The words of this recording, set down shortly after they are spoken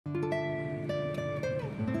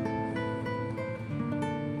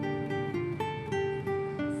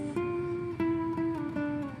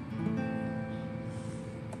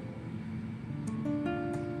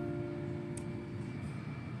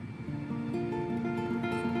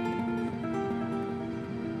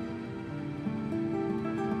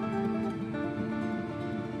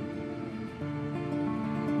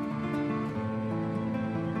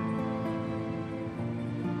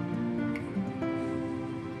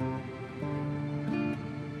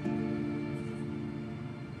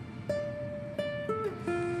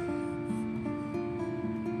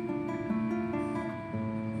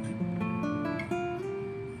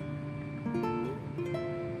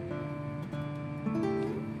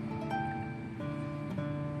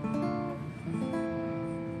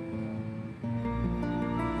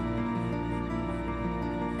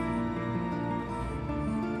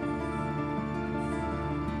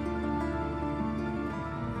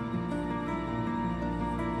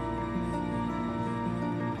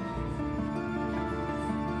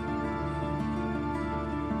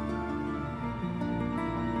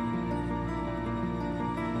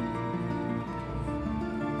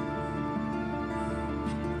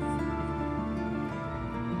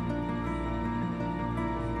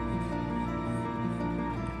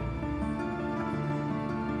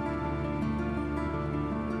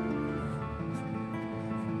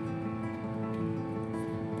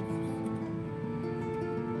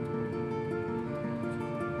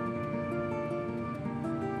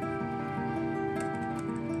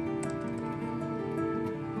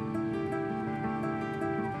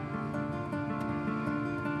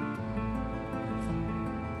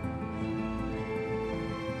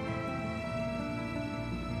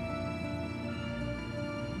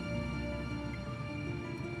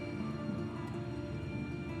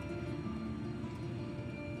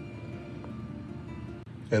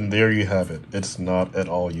And there you have it. It's not at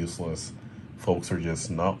all useless. Folks are just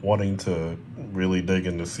not wanting to really dig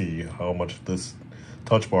in to see how much this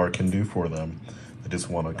touch bar can do for them. They just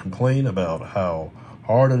want to complain about how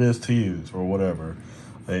hard it is to use or whatever.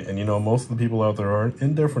 And you know, most of the people out there aren't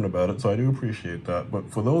indifferent about it, so I do appreciate that. But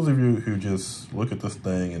for those of you who just look at this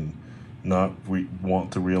thing and not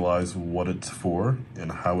want to realize what it's for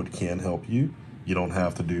and how it can help you, you don't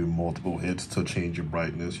have to do multiple hits to change your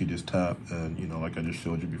brightness. You just tap and, you know, like I just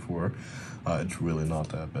showed you before, it's really not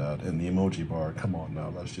that bad. And the emoji bar, come on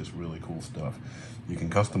now, that's just really cool stuff. You can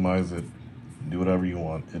customize it, do whatever you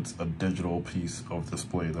want. It's a digital piece of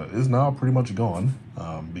display that is now pretty much gone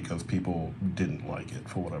because people didn't like it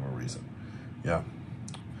for whatever reason. Yeah.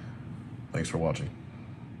 Thanks for watching.